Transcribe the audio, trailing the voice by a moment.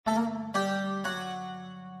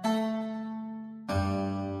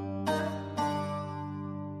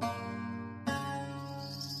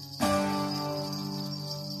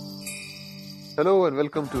Hello and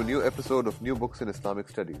welcome to a new episode of New Books in Islamic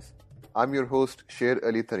Studies. I'm your host, Sher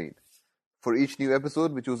Ali Tareen. For each new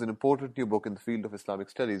episode, we choose an important new book in the field of Islamic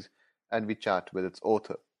studies and we chat with its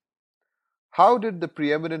author. How did the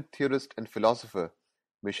preeminent theorist and philosopher,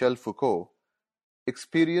 Michel Foucault,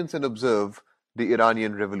 experience and observe the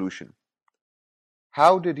Iranian Revolution?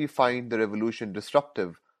 How did he find the revolution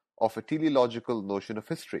disruptive of a teleological notion of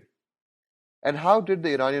history? And how did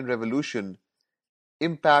the Iranian Revolution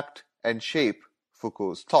impact and shape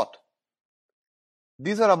Foucault's thought?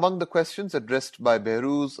 These are among the questions addressed by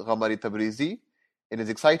Behrooz Ghamari-Tabrizi in his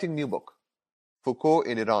exciting new book, Foucault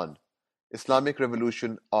in Iran, Islamic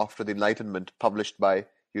Revolution After the Enlightenment, published by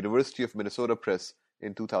University of Minnesota Press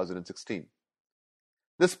in 2016.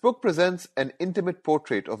 This book presents an intimate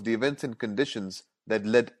portrait of the events and conditions that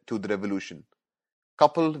led to the revolution,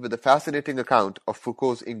 coupled with a fascinating account of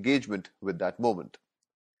Foucault's engagement with that moment.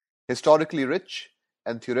 Historically rich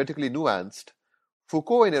and theoretically nuanced,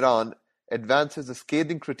 Foucault in Iran advances a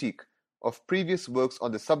scathing critique of previous works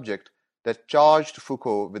on the subject that charged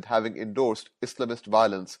Foucault with having endorsed Islamist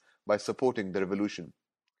violence by supporting the revolution.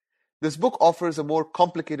 This book offers a more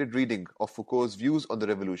complicated reading of Foucault's views on the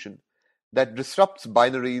revolution that disrupts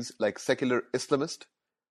binaries like secular Islamist,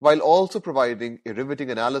 while also providing a riveting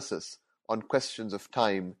analysis on questions of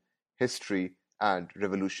time, history, and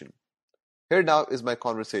revolution. Here now is my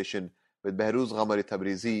conversation with Behrooz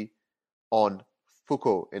Ghamari-Tabrizi on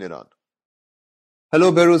Foucault in Iran.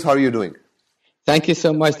 Hello Behrooz, how are you doing? Thank you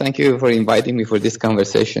so much. Thank you for inviting me for this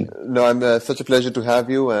conversation. No, I'm such a pleasure to have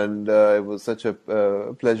you, and it was such a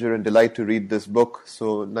pleasure and delight to read this book,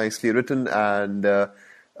 so nicely written, and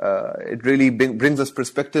it really brings us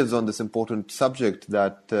perspectives on this important subject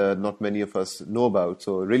that not many of us know about.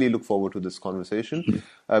 So really look forward to this conversation.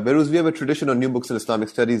 Behrooz, we have a tradition on New Books in Islamic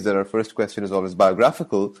Studies that our first question is always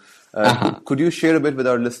biographical. Could you share a bit with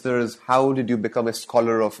our listeners, how did you become a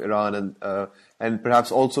scholar of Iran, and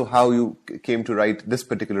perhaps also how you came to write this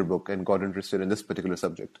particular book and got interested in this particular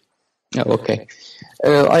subject? Okay.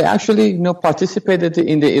 I actually participated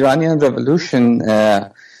in the Iranian Revolution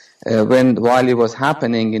while it was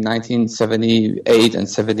happening in 1978 and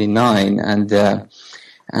 79,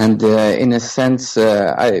 and in a sense,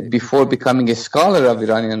 before becoming a scholar of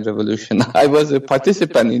Iranian Revolution, I was a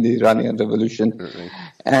participant in the Iranian Revolution,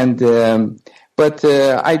 but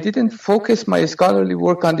I didn't focus my scholarly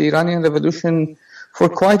work on the Iranian Revolution for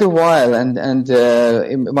quite a while, and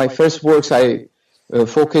in my first works I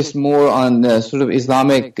focused more on sort of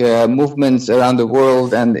Islamic movements around the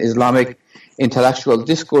world and Islamic intellectual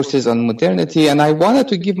discourses on modernity, and I wanted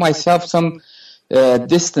to give myself some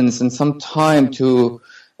distance and some time to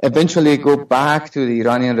eventually go back to the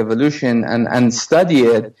Iranian Revolution and study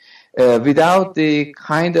it without the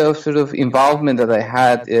kind of sort of involvement that I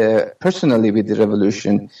had personally with the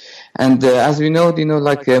revolution. And as we know,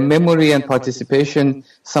 like memory and participation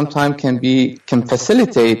sometimes can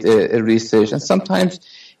facilitate a research, and sometimes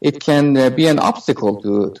it can be an obstacle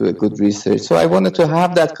to a good research. So I wanted to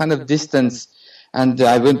have that kind of distance, and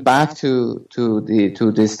I went back to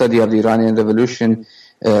the study of the Iranian Revolution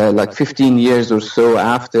like 15 years or so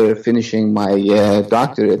after finishing my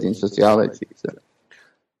doctorate in sociology.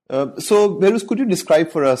 So, Behrooz, could you describe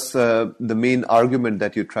for us the main argument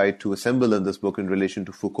that you tried to assemble in this book in relation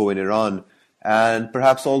to Foucault in Iran, and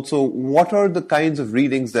perhaps also what are the kinds of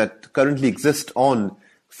readings that currently exist on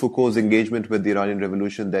Foucault's engagement with the Iranian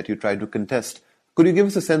Revolution that you tried to contest? Could you give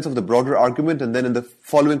us a sense of the broader argument, and then in the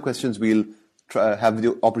following questions we'll have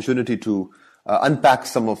the opportunity to unpack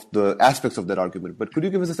some of the aspects of that argument. But could you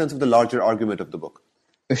give us a sense of the larger argument of the book?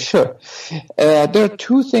 Sure. There are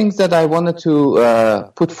two things that I wanted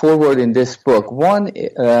to put forward in this book. One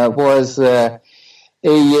was a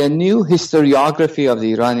new historiography of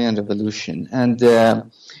the Iranian Revolution. And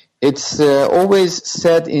it's always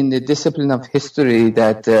said in the discipline of history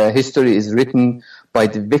that history is written by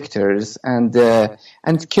the victors. And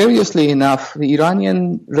curiously enough, the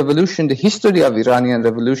Iranian Revolution, the history of Iranian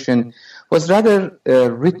Revolution, was rather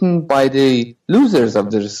written by the losers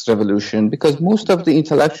of this revolution, because most of the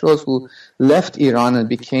intellectuals who left Iran and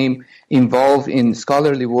became involved in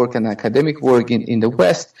scholarly work and academic work in the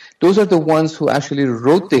West, those are the ones who actually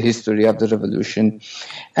wrote the history of the revolution.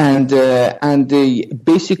 And the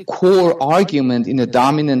basic core argument in the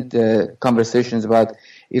dominant conversations about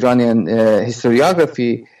Iranian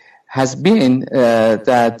historiography has been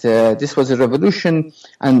that this was a revolution,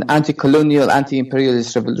 an anti-colonial,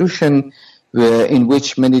 anti-imperialist revolution in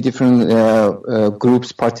which many different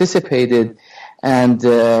groups participated,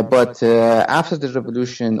 But after the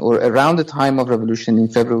revolution, or around the time of revolution in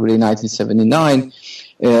February 1979,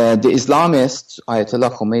 the Islamists,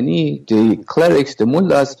 Ayatollah Khomeini, the clerics, the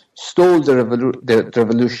mullahs, stole the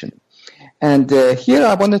revolution. And here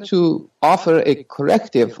I wanted to offer a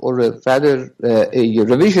corrective, or rather a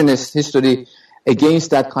revisionist history against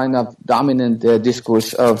that kind of dominant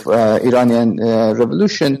discourse of Iranian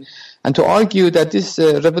revolution, and to argue that this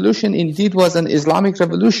revolution indeed was an Islamic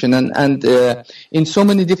revolution, and in so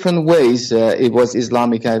many different ways it was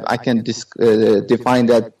Islamic. I can define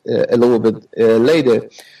that a little bit later.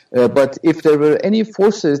 But if there were any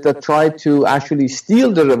forces that tried to actually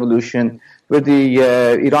steal the revolution, were the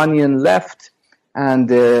Iranian left and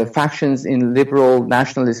factions in liberal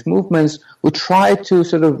nationalist movements who tried to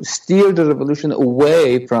sort of steer the revolution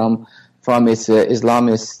away from its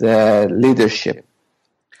Islamist leadership.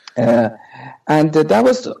 And that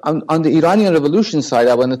was on the Iranian revolution side.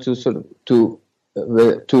 I wanted to sort of to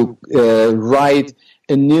write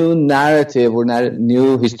a new narrative or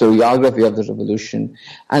new historiography of the revolution,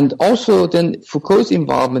 and also then Foucault's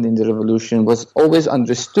involvement in the revolution was always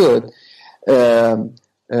understood by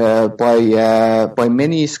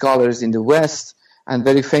many scholars in the West, and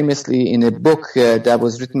very famously in a book that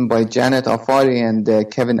was written by Janet Afari and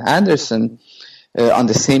Kevin Anderson on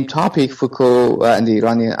the same topic, Foucault and the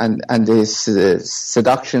Iranian and the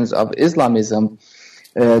seductions of Islamism,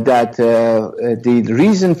 that the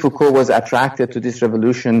reason Foucault was attracted to this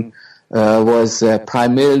revolution was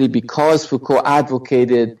primarily because Foucault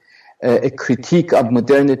advocated a critique of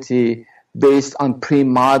modernity based on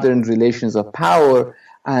pre-modern relations of power,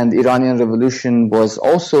 and Iranian revolution was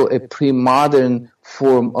also a pre-modern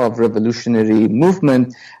form of revolutionary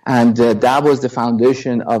movement, and that was the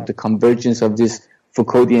foundation of the convergence of this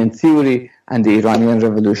Foucauldian theory and the Iranian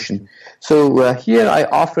revolution. So here I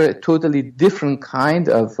offer a totally different kind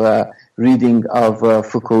of reading of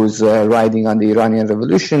Foucault's writing on the Iranian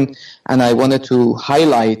revolution, and I wanted to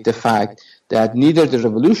highlight the fact that neither the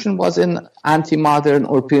revolution was an anti-modern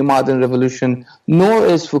or pre-modern revolution, nor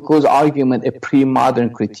is Foucault's argument a pre-modern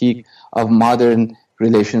critique of modern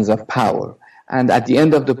relations of power. And at the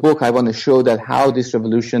end of the book, I want to show that how this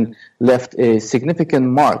revolution left a significant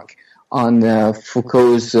mark on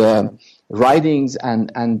Foucault's writings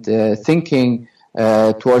and thinking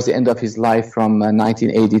towards the end of his life from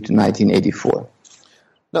 1980 to 1984.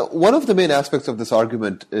 Now, one of the main aspects of this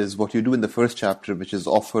argument is what you do in the first chapter, which is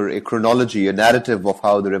offer a chronology, a narrative of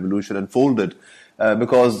how the revolution unfolded.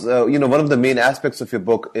 Because one of the main aspects of your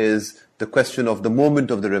book is the question of the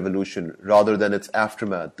moment of the revolution rather than its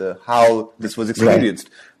aftermath, how this was experienced.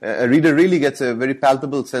 Right. A reader really gets a very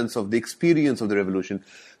palpable sense of the experience of the revolution.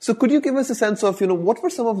 So could you give us a sense of, what were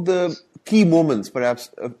some of the key moments,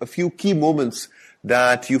 perhaps a few key moments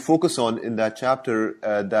that you focus on in that chapter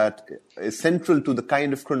that is central to the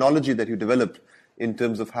kind of chronology that you developed in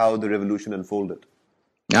terms of how the revolution unfolded?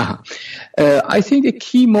 I think a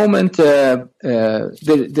key moment, I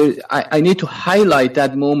need to highlight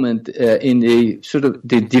that moment in the sort of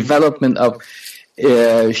the development of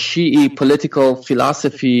Shi'i political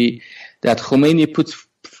philosophy that Khomeini puts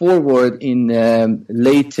forward in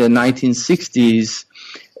late 1960s.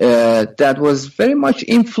 That was very much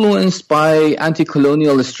influenced by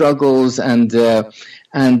anti-colonial struggles, and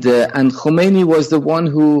Khomeini was the one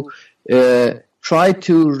who tried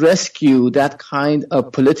to rescue that kind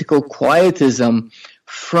of political quietism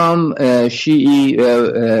from Shi'i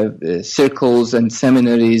circles and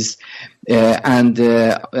seminaries, and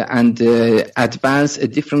advance a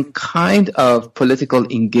different kind of political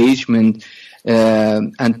engagement.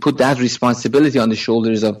 And put that responsibility on the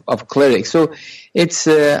shoulders of clerics. So it's,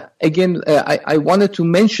 I wanted to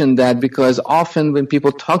mention that because often when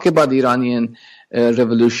people talk about the Iranian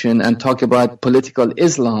revolution and talk about political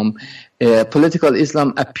Islam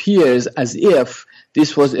appears as if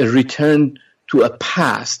this was a return to a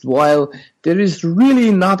past, while there is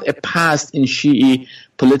really not a past in Shi'i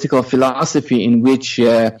political philosophy in which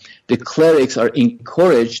the clerics are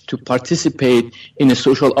encouraged to participate in a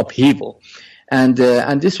social upheaval. And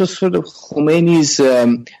this was sort of Khomeini's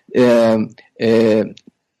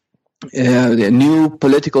new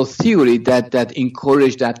political theory that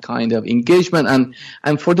encouraged that kind of engagement.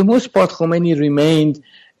 And for the most part, Khomeini remained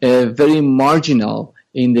very marginal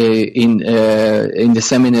in the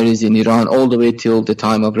seminaries in Iran all the way till the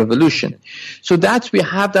time of revolution. So that we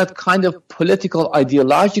have that kind of political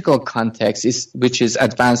ideological context which is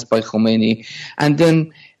advanced by Khomeini, and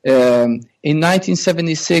then. In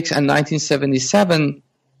 1976 and 1977,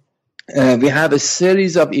 we have a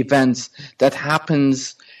series of events that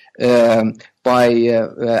happens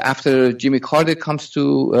after Jimmy Carter comes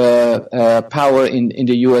to power in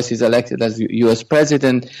the U.S., he's elected as U.S.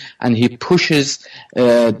 president, and he pushes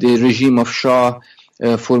the regime of Shah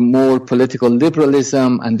for more political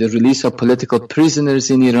liberalism and the release of political prisoners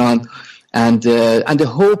in Iran. And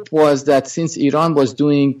the hope was that since Iran was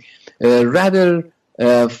doing rather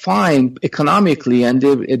fine economically, and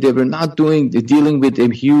they were not dealing with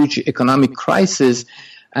a huge economic crisis,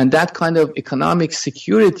 and that kind of economic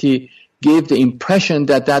security gave the impression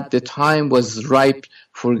that the time was ripe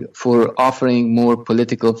for offering more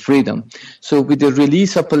political freedom. So with the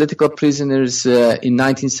release of political prisoners in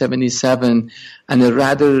 1977 and a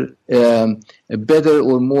rather better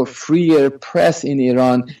or more freer press in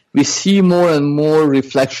Iran, we see more and more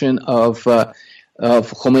reflection of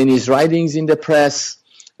Khomeini's writings in the press.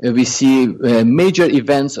 We see major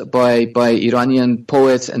events by Iranian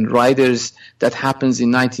poets and writers that happens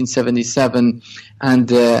in 1977,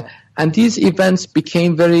 and these events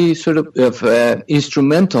became very sort of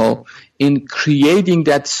instrumental in creating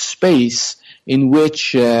that space in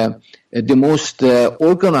which the most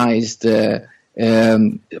organized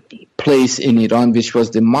place in Iran, which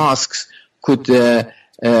was the mosques, could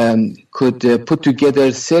put together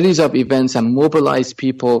a series of events and mobilize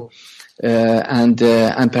people. And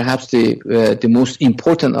perhaps the most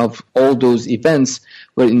important of all those events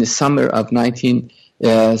were in the summer of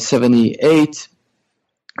 1978.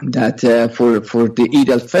 That for the Eid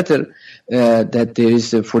al-Fitr, that there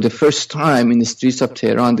is for the first time in the streets of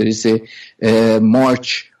Tehran there is a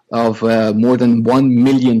march of more than 1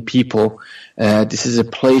 million people. This is a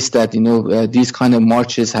place that these kind of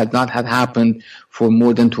marches had not happened for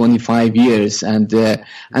more than 25 years, and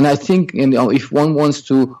I think if one wants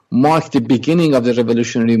to mark the beginning of the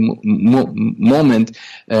revolutionary moment,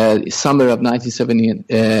 summer of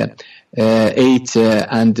 1978.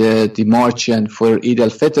 And the march and for Eid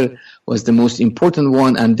al-Fitr was the most important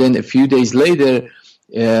one. And then a few days later,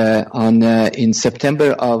 in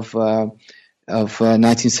September of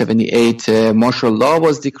 1978, martial law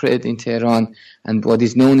was declared in Tehran, and what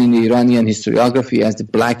is known in the Iranian historiography as the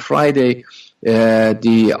Black Friday.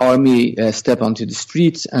 The army stepped onto the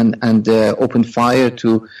streets and opened fire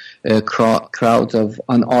to crowds of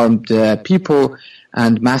unarmed people,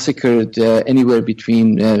 and massacred anywhere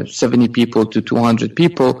between 70 people to 200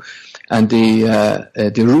 people, and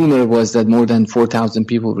the rumor was that more than 4,000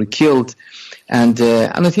 people were killed, and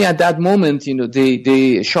I think at that moment,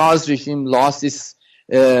 the Shah's regime lost its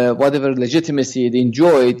whatever legitimacy it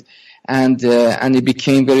enjoyed, and it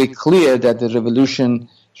became very clear that the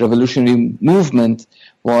revolutionary movement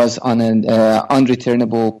was on an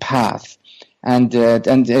unreturnable path. And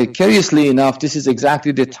curiously enough, this is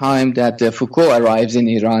exactly the time that Foucault arrives in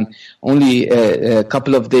Iran, only a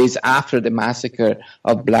couple of days after the massacre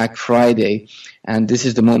of Black Friday. And this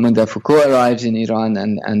is the moment that Foucault arrives in Iran,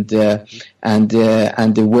 and the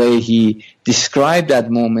way he described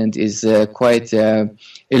that moment is quite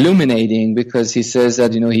illuminating, because he says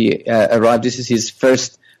that he arrived. This is his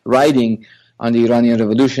first writing on the Iranian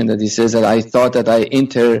Revolution. That he says that I thought that I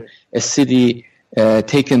enter a city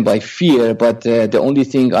taken by fear, but the only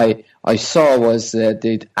thing I saw was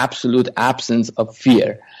the absolute absence of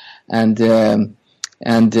fear, and then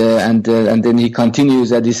he continues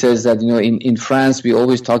that he says that in France we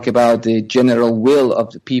always talk about the general will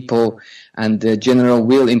of the people, and the general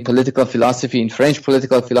will in political philosophy, in French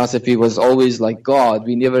political philosophy, was always like God.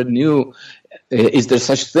 We never knew is there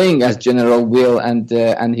such thing as general will, and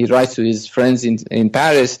he writes to his friends in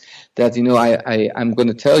Paris that I'm going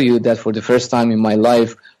to tell you that for the first time in my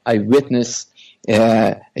life I witnessed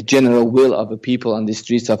a general will of the people on the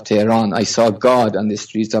streets of Tehran. I saw God on the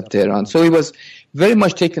streets of Tehran. So he was very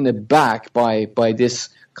much taken aback by this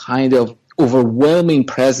kind of overwhelming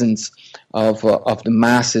presence of the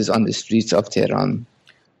masses on the streets of Tehran.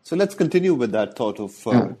 So let's continue with that thought of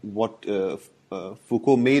what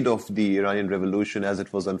Foucault made of the Iranian Revolution as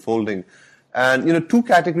it was unfolding. And two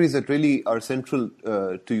categories that really are central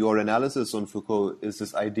to your analysis on Foucault is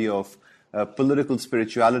this idea of political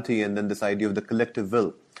spirituality, and then this idea of the collective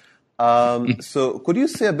will. So could you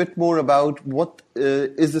say a bit more about what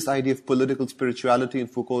is this idea of political spirituality in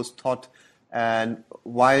Foucault's thought, and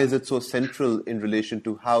why is it so central in relation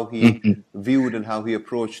to how he viewed and how he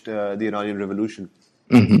approached the Iranian Revolution?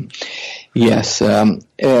 Mm-hmm. Yes.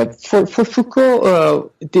 For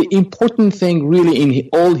Foucault, the important thing really in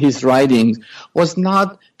all his writings was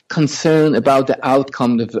not concerned about the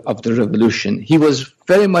outcome of the revolution. He was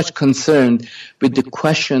very much concerned with the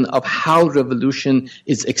question of how revolution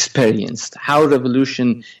is experienced, how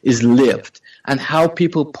revolution is lived, and how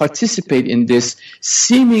people participate in this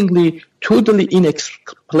seemingly totally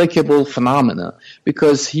inexplicable phenomena,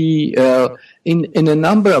 because he, in a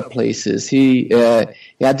number of places, he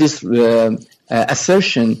had this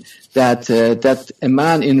assertion that a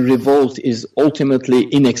man in revolt is ultimately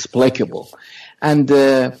inexplicable. And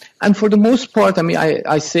for the most part, I mean,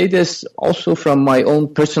 I say this also from my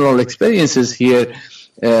own personal experiences here,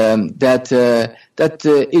 that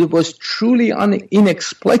it was truly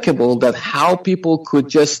inexplicable that how people could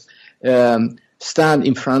just stand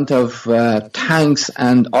in front of tanks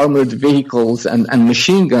and armored vehicles and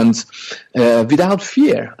machine guns without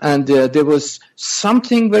fear. And there was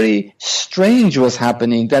something very strange was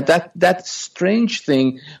happening. That strange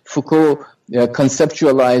thing Foucault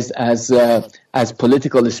conceptualized as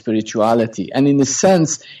political spirituality. And in a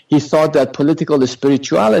sense, he thought that political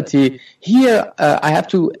spirituality, here I have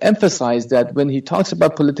to emphasize that when he talks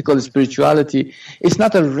about political spirituality, it's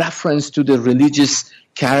not a reference to the religious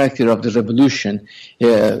character of the revolution.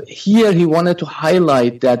 Here he wanted to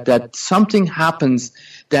highlight that something happens,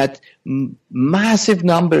 that massive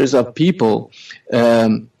numbers of people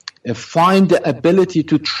find the ability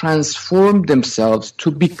to transform themselves,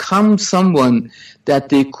 to become someone that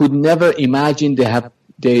they could never imagine they had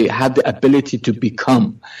the ability to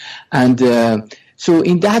become. And so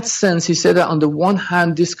in that sense, he said that on the one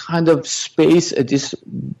hand, this kind of space, this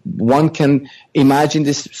one can imagine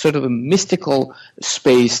this sort of a mystical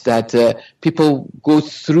space that people go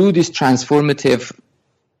through this transformative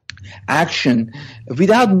action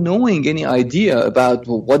without knowing any idea about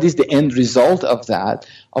what is the end result of that.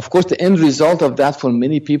 Of course, the end result of that for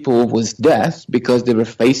many people was death, because they were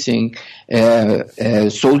facing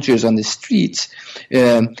soldiers on the streets,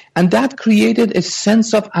 and that created a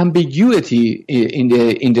sense of ambiguity in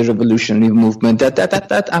the revolutionary movement.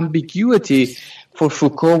 That ambiguity for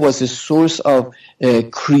Foucault was a source of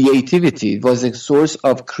creativity. It was a source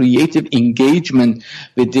of creative engagement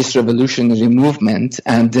with this revolutionary movement,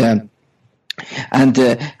 and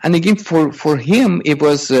again for him it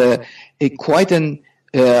was quite an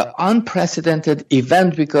unprecedented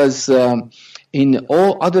event, because in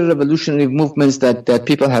all other revolutionary movements that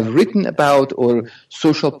people have written about, or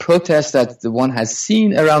social protests that the one has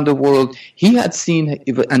seen around the world, he had seen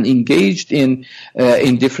and engaged in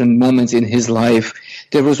different moments in his life.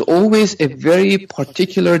 There was always a very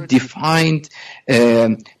particular defined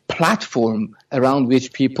platform around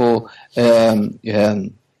which people were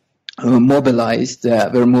mobilized.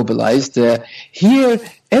 Here,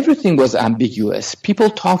 everything was ambiguous. People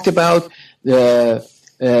talked about the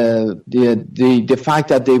fact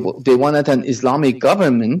that they wanted an Islamic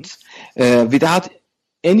government without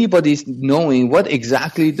anybody knowing what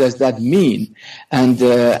exactly does that mean,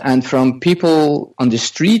 and from people on the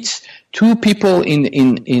streets to people in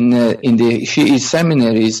the Shiite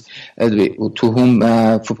seminaries to whom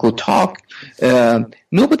Foucault talked.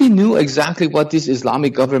 Nobody knew exactly what this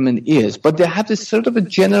Islamic government is, but they have this sort of a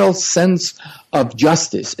general sense of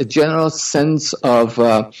justice, a general sense of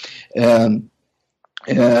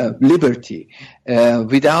liberty,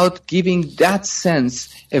 without giving that sense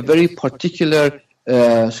a very particular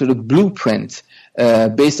sort of blueprint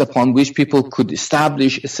based upon which people could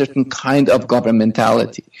establish a certain kind of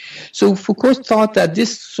governmentality. So Foucault thought that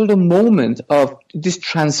this sort of moment, of this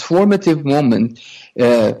transformative moment,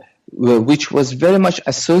 which was very much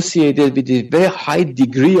associated with a very high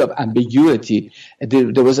degree of ambiguity,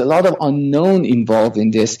 there was a lot of unknown involved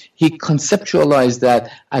in this. He conceptualized that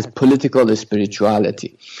as political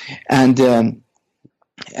spirituality. And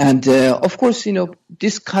of course,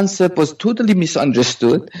 this concept was totally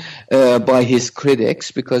misunderstood by his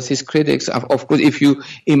critics, because his critics, of course, if you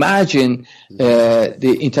imagine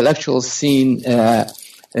the intellectual scene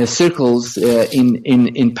circles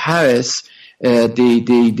in Paris,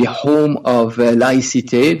 the home of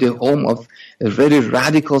laïcité, the home of a very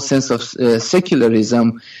radical sense of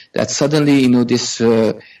secularism, that suddenly, this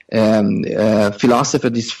philosopher,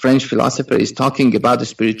 this French philosopher, is talking about the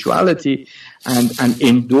spirituality and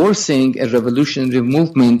endorsing a revolutionary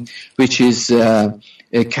movement which is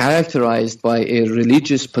characterized by a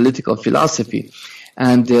religious political philosophy.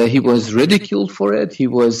 And he was ridiculed for it. He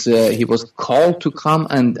was called to come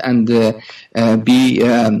and be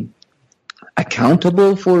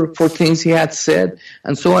accountable for things he had said,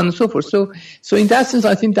 and so on and so forth. So in that sense,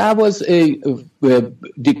 I think that was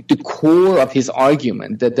the core of his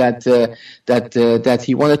argument, that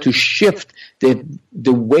he wanted to shift the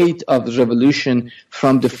weight of the revolution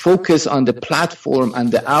from the focus on the platform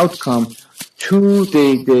and the outcome to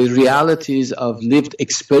the realities of lived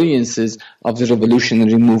experiences of the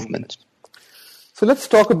revolutionary movement. So let's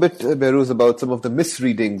talk a bit, Behrooz, about some of the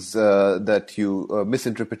misreadings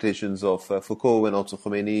misinterpretations of Foucault and also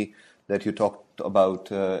Khomeini that you talked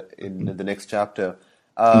about in the next chapter.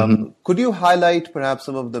 Could you highlight perhaps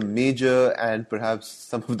some of the major and perhaps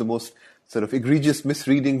some of the most sort of egregious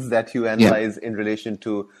misreadings that you analyze in relation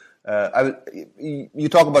to you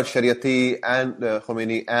talk about Shariati and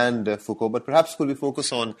Khomeini and Foucault, but perhaps could we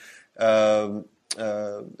focus on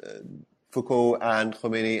Foucault and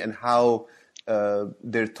Khomeini and how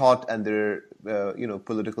their thought and their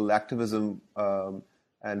political activism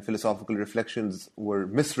and philosophical reflections were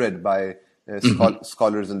misread by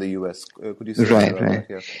scholars in the U.S. Could you say that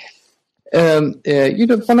here?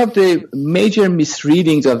 One of the major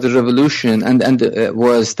misreadings of the revolution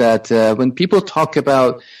was that when people talk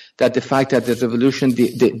about that the fact that the revolution,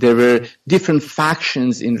 there were different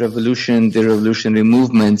factions in revolution, the revolutionary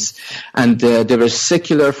movements, and there were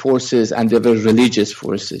secular forces and there were religious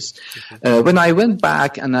forces. When I went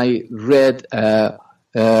back and I read,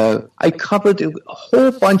 I covered a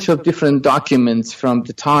whole bunch of different documents from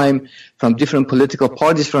the time, from different political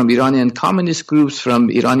parties, from Iranian communist groups,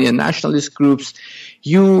 from Iranian nationalist groups.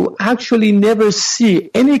 You actually never see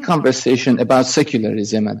any conversation about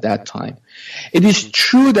secularism at that time. It is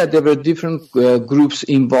true that there were different groups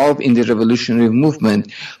involved in the revolutionary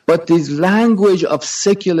movement, but this language of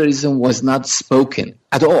secularism was not spoken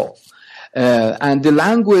at all. And the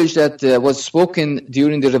language that was spoken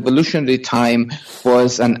during the revolutionary time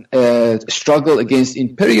was a struggle against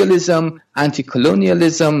imperialism,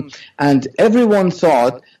 anti-colonialism, and everyone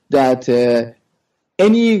thought that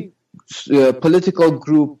any political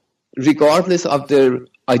group, regardless of their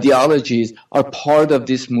ideologies, are part of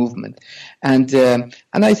this movement. And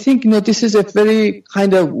I think this is a very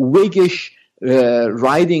kind of Whiggish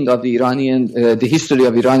writing of the history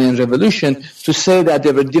of Iranian revolution to say that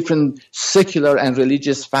there were different secular and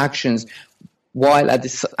religious factions, while at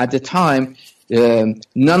the time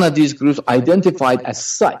none of these groups identified as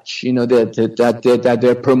such. That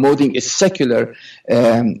they're promoting a secular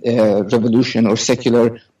revolution or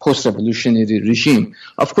secular post-revolutionary regime.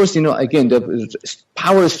 Of course, again, the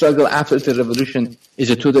power struggle after the revolution is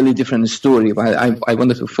a totally different story. But I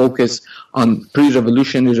wanted to focus on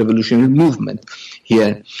revolutionary movement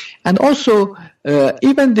here. And also,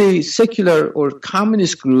 even the secular or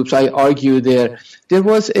communist groups, I argue there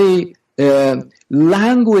was a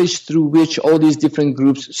language through which all these different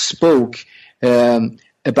groups spoke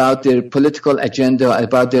about their political agenda,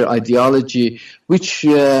 about their ideology, which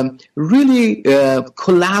really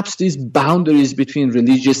collapsed these boundaries between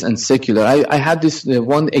religious and secular. I had this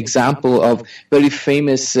one example of very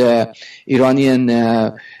famous Iranian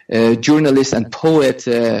journalist and poet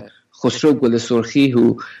Khosrow Gul-Surkhi,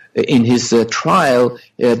 who in his trial,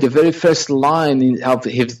 the very first line of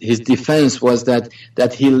his defense was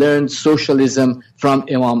that he learned socialism from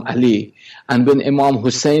Imam Ali. And when Imam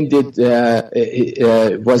Hussein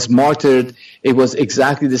was martyred, it was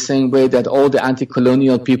exactly the same way that all the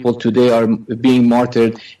anti-colonial people today are being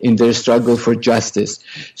martyred in their struggle for justice.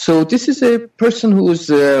 So this is a person who is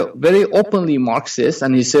very openly Marxist,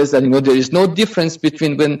 and he says that there is no difference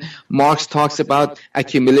between when Marx talks about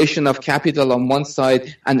accumulation of capital on one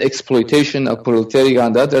side and exploitation of proletariat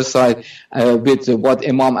on the other side, with what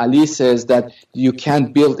Imam Ali says, that you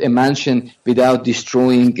can't build a mansion without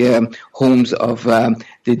destroying homes of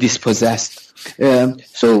the dispossessed.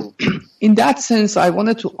 So in that sense, I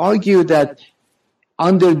wanted to argue that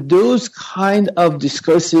under those kind of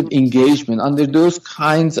discursive engagement, under those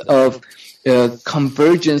kinds of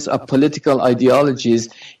convergence of political ideologies,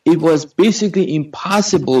 it was basically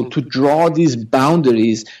impossible to draw these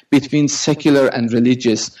boundaries between secular and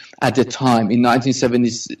religious at the time in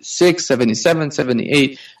 1976, 77,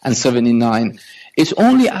 78, and 79. It's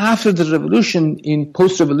only after the revolution, in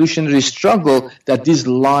post-revolutionary struggle, that these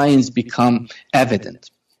lines become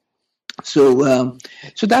evident. So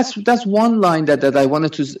that's one line that I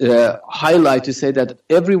wanted to highlight, to say that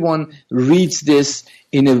everyone reads this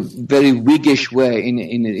in a very Whiggish way.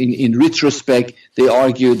 In retrospect, they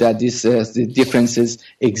argue that the differences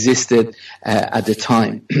existed at the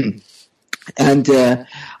time. And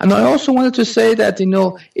I also wanted to say that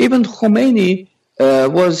even Khomeini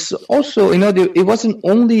was also, it wasn't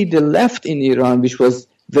only the left in Iran which was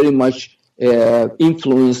very much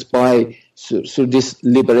influenced by this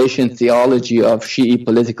liberation theology of Shi'i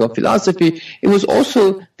political philosophy. It was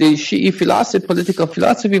also the Shi'i political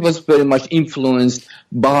philosophy was very much influenced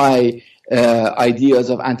by ideas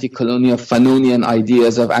of anti-colonial, Fanonian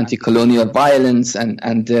ideas of anti-colonial violence and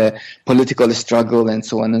political struggle and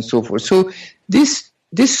so on and so forth. So this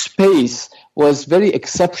space was very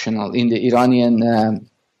exceptional in the Iranian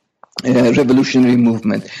revolutionary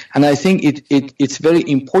movement. And I think it's very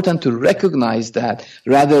important to recognize that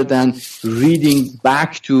rather than reading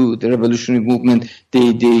back to the revolutionary movement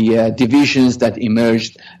the divisions that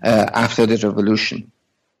emerged after the revolution.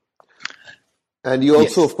 And you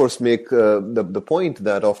also, of course, make the point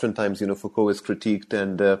that oftentimes, Foucault is critiqued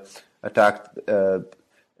and attacked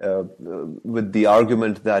with the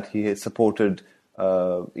argument that he has supported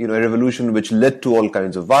a revolution which led to all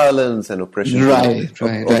kinds of violence and oppression,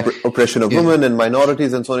 oppression of women and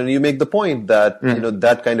minorities and so on. And you make the point that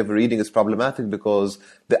that kind of a reading is problematic because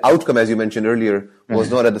the outcome, as you mentioned earlier, was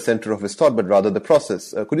not at the center of his thought, but rather the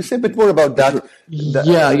process. Could you say a bit more about that?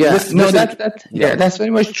 That's very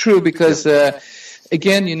much true because.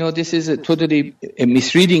 Again, this is a totally a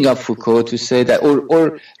misreading of Foucault to say that,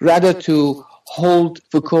 or rather to hold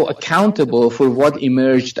Foucault accountable for what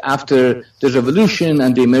emerged after the revolution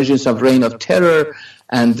and the emergence of reign of terror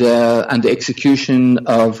and the execution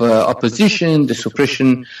of opposition, the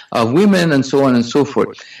suppression of women, and so on and so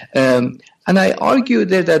forth. And I argue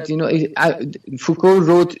there that Foucault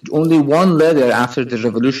wrote only one letter after the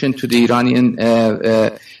revolution to the Iranian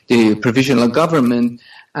the provisional government.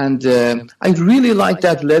 And I really like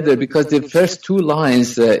that letter because the first two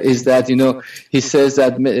lines is that, he says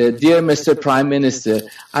that, dear Mr. Prime Minister,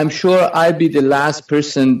 I'm sure I'll be the last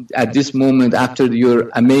person at this moment after your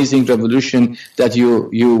amazing revolution that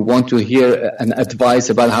you want to hear an advice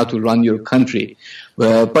about how to run your country.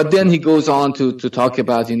 But then he goes on to talk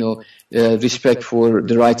about, respect for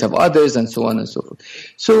the rights of others and so on and so forth.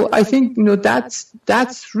 So I think,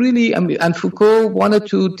 that's really, and Foucault wanted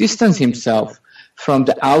to distance himself from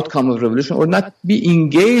the outcome of revolution or not be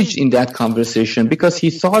engaged in that conversation because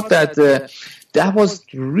he thought that that was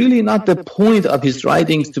really not the point of his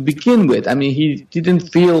writings to begin with. I mean, he didn't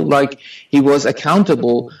feel like he was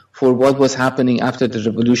accountable for what was happening after the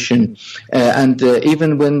revolution. And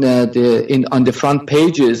even when on the front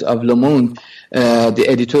pages of Le Monde, the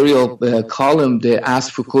editorial column, they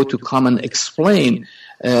asked Foucault to come and explain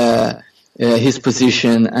his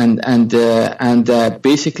position and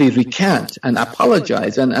basically recant and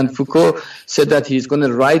apologize. And Foucault said that he's going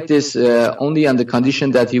to write this only on the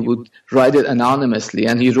condition that he would write it anonymously.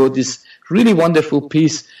 And he wrote this really wonderful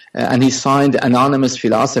piece, and he signed Anonymous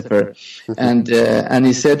Philosopher. And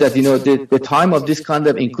he said that, the time of this kind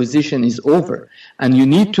of inquisition is over. And you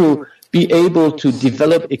need to be able to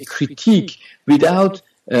develop a critique without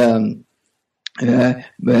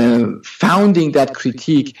founding that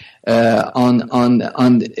critique on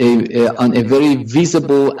a very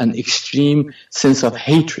visible and extreme sense of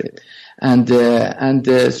hatred,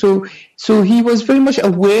 so he was very much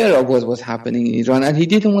aware of what was happening in Iran, and he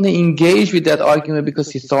didn't want to engage with that argument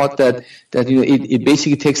because he thought that it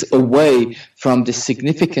basically takes away from the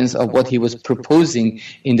significance of what he was proposing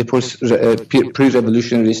in the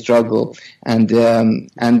pre-revolutionary struggle, and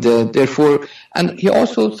therefore, and he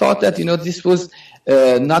also thought that this was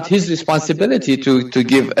not his responsibility to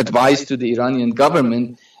give advice to the Iranian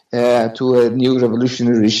government to a new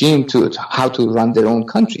revolutionary regime to how to run their own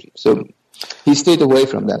country. So he stayed away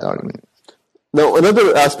from that argument. Now,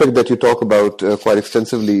 another aspect that you talk about quite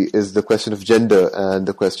extensively is the question of gender and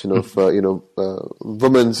the question of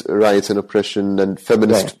women's rights and oppression and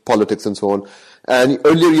feminist politics and so on. And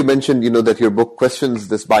earlier you mentioned that your book questions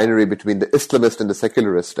this binary between the Islamist and the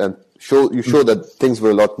secularist, and show that things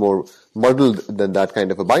were a lot more muddled than that kind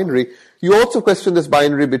of a binary. You also question this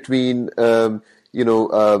binary between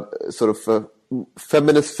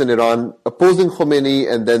feminists in Iran opposing Khomeini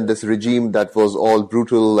and then this regime that was all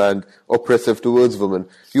brutal and oppressive towards women.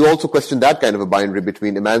 You also question that kind of a binary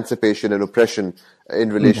between emancipation and oppression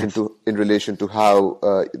in relation to how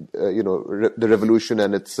the revolution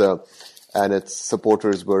and its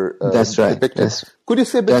supporters were depicted. Yes. Could you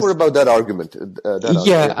say a bit more about that argument?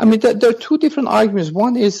 I mean, there are two different arguments.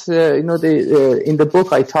 One is, in the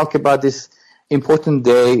book I talk about this important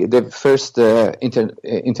day, the first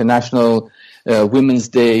International Women's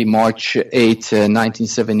Day, March 8,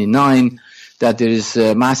 1979, that there is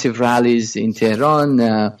massive rallies in Tehran,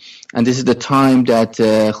 and this is the time that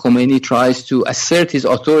Khomeini tries to assert his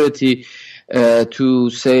authority, to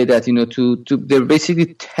say that they're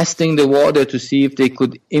basically testing the water to see if they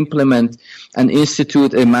could implement and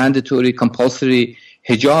institute a mandatory compulsory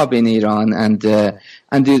hijab in Iran, and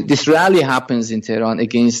this rally happens in Tehran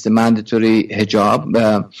against the mandatory hijab,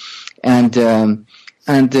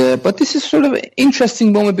 but this is sort of an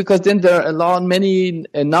interesting moment because then there are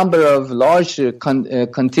a number of large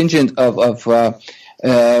contingent of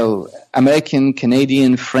American,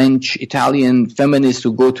 Canadian, French, Italian feminists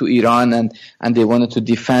who go to Iran and they wanted to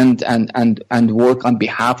defend and work on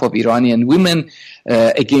behalf of Iranian women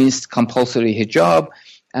against compulsory hijab.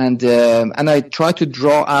 and I try to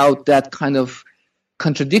draw out that kind of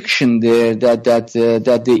contradiction there,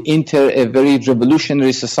 that they enter a very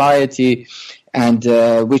revolutionary society, and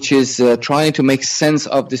which is trying to make sense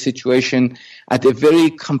of the situation at a very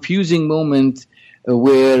confusing moment,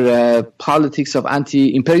 where politics of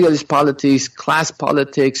anti-imperialist politics, class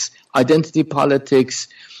politics, identity politics,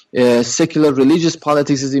 secular religious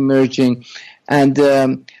politics is emerging, and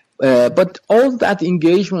but all that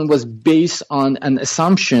engagement was based on an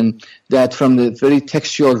assumption that from the very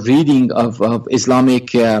textual reading of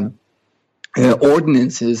Islamic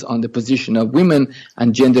ordinances on the position of women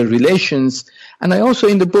and gender relations. And I also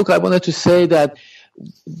in the book I wanted to say that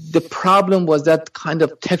the problem was that kind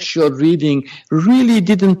of textual reading really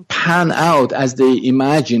didn't pan out as they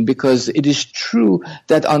imagined, because it is true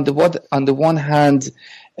that on the one hand,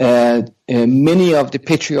 many of the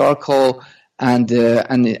patriarchal and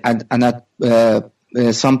at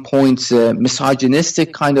some points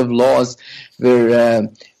misogynistic kind of laws were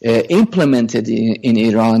implemented in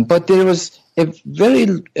Iran, but there was a very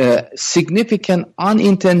significant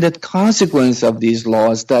unintended consequence of these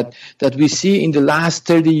laws that we see in the last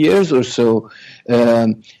 30 years or so.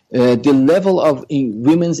 The level of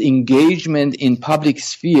women's engagement in public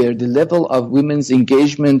sphere, the level of women's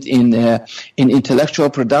engagement in intellectual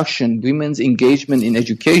production, women's engagement in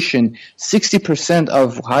education. 60%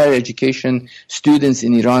 of higher education students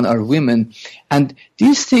in Iran are women, and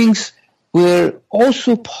these things were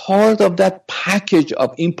also part of that package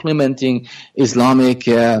of implementing Islamic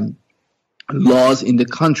laws in the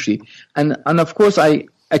country. And of course, I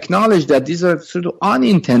acknowledge that these are sort of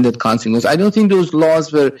unintended consequences. I don't think those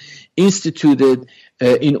laws were instituted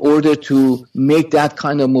in order to make that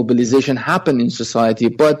kind of mobilization happen in society.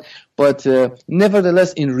 But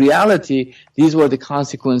nevertheless, in reality, these were the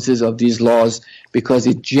consequences of these laws, because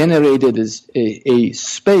it generated a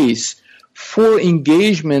space for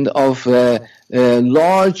engagement of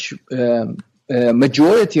large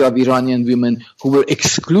majority of Iranian women who were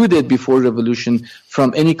excluded before revolution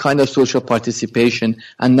from any kind of social participation,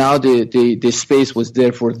 and now the space was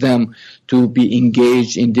there for them to be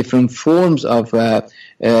engaged in different forms of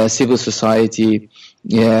civil society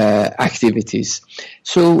activities.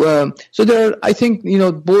 So there are, I think,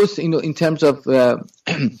 both in terms of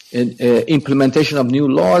implementation of new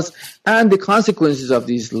laws and the consequences of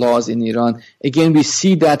these laws in Iran. Again, we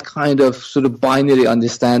see that kind of sort of binary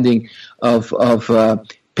understanding of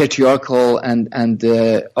patriarchal and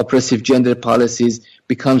oppressive gender policies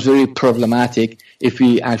becomes very problematic if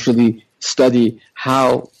we actually study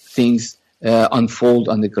how things unfold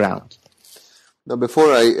on the ground. Now,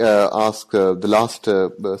 before I ask the last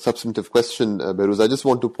substantive question, Behrooz, I just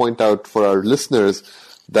want to point out for our listeners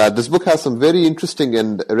that this book has some very interesting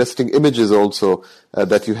and arresting images also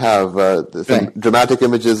that you have. Some dramatic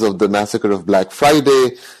images of the massacre of Black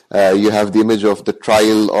Friday. You have the image of the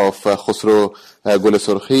trial of Khosrow Gul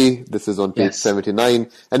Sorkhi. This is on page 79.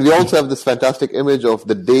 And we also have this fantastic image of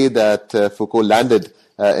the day that Foucault landed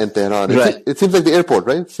in Tehran. It seems like the airport,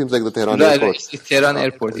 right? It seems like the Tehran airport. It's Tehran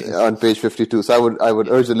airport, yes. On page 52. So I would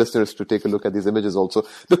urge the listeners to take a look at these images also.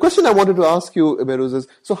 The question I wanted to ask you, Behrooz, is,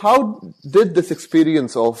 so how did this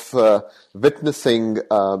experience of witnessing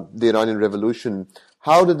the Iranian Revolution,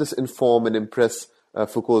 how did this inform and impress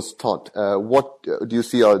Foucault's thought? What do you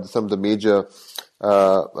see are some of the major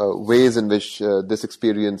ways in which this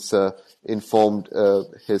experience informed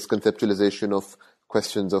his conceptualization of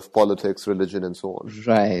questions of politics, religion, and so on?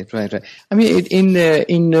 Right. I mean,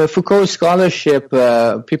 in Foucault's scholarship,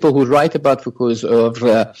 people who write about Foucault's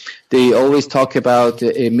oeuvre, they always talk about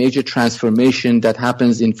a major transformation that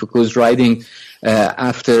happens in Foucault's writing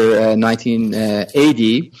after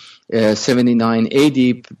 1980, 79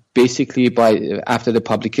 AD, basically after the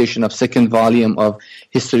publication of second volume of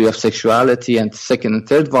History of Sexuality and second and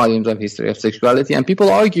third volumes of History of Sexuality. And people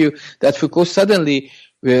argue that Foucault suddenly,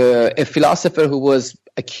 a philosopher who was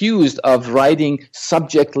accused of writing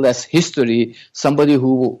subjectless history, somebody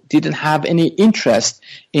who didn't have any interest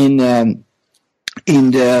in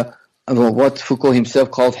what Foucault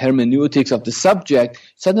himself called hermeneutics of the subject,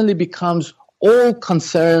 suddenly becomes all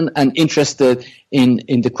concerned and interested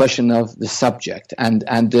in the question of the subject and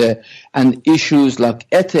issues like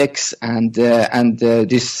ethics and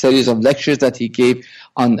this series of lectures that he gave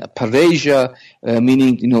on parrhesia,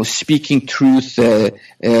 meaning speaking truth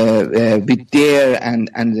with dare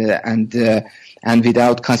and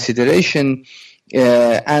without consideration,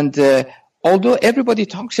 and although everybody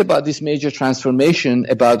talks about this major transformation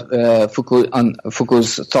about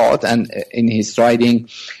Foucault's thought and in his writing,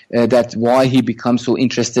 that why he becomes so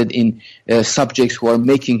interested in subjects who are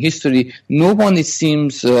making history, no one, it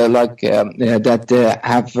seems that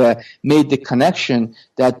have made the connection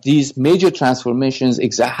that these major transformations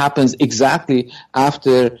happens exactly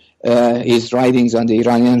after his writings on the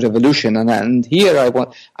Iranian Revolution, and here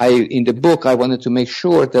in the book I wanted to make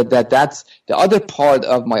sure that's the other part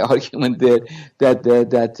of my argument there,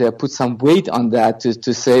 that put some weight on that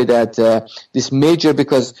to say that this major,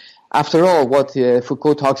 because after all, what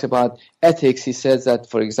Foucault talks about ethics, he says that,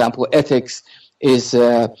 for example, ethics is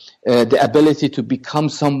the ability to become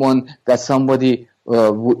someone that somebody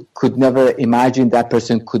could never imagine that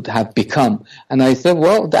person could have become. And I said,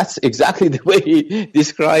 well, that's exactly the way he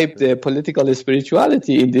described political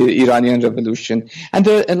spirituality in the Iranian Revolution. And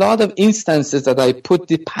there are a lot of instances that I put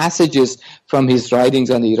the passages from his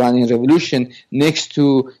writings on the Iranian Revolution next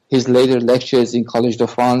to his later lectures in Collège de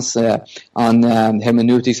France on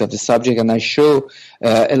hermeneutics of the subject, and I show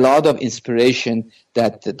a lot of inspiration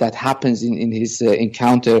that happens in his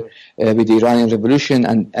encounter with the Iranian Revolution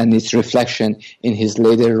and its reflection in his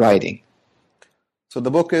later writing. So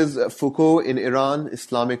the book is Foucault in Iran,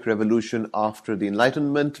 Islamic Revolution After the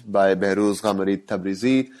Enlightenment by Behrooz,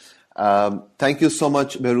 Ghamari-Tabrizi. Thank you so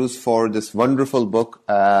much, Behrooz, for this wonderful book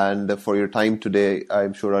and for your time today.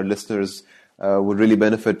 I'm sure our listeners would really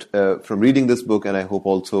benefit from reading this book, and I hope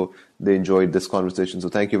also they enjoyed this conversation. So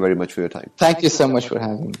thank you very much for your time. Thank you so much for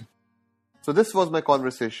having me. So this was my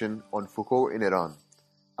conversation on Foucault in Iran.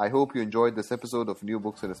 I hope you enjoyed this episode of New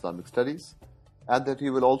Books in Islamic Studies, and that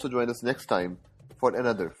you will also join us next time for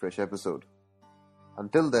another fresh episode.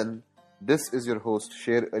 Until then, this is your host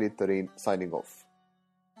Sher Ali Tareen signing off.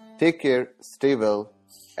 Take care, stay well,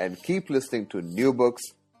 and keep listening to New Books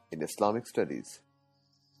in Islamic Studies.